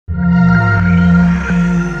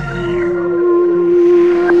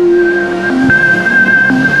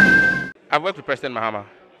I've worked with President Mahama.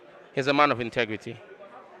 He's a man of integrity.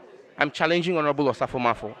 I'm challenging Honorable Osafo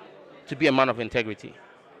Maafo to be a man of integrity.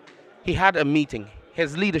 He had a meeting.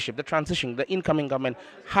 His leadership, the transition, the incoming government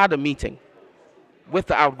had a meeting with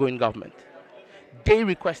the outgoing government. They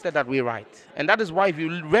requested that we write. And that is why if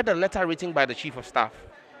you read a letter written by the Chief of Staff,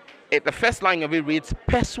 the first line of it reads,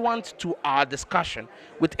 pursuant to our discussion,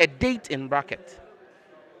 with a date in bracket.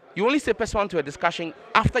 You only say pursuant to a discussion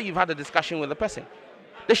after you've had a discussion with the person.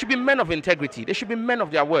 They should be men of integrity. They should be men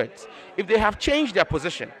of their words. If they have changed their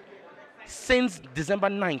position since December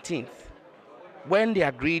 19th, when they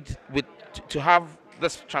agreed to have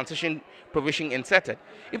this transition provision inserted,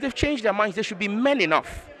 if they've changed their minds, they should be men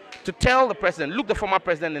enough to tell the president, look the former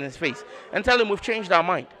president in his face, and tell him we've changed our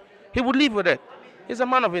mind. He would live with it. He's a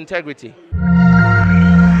man of integrity.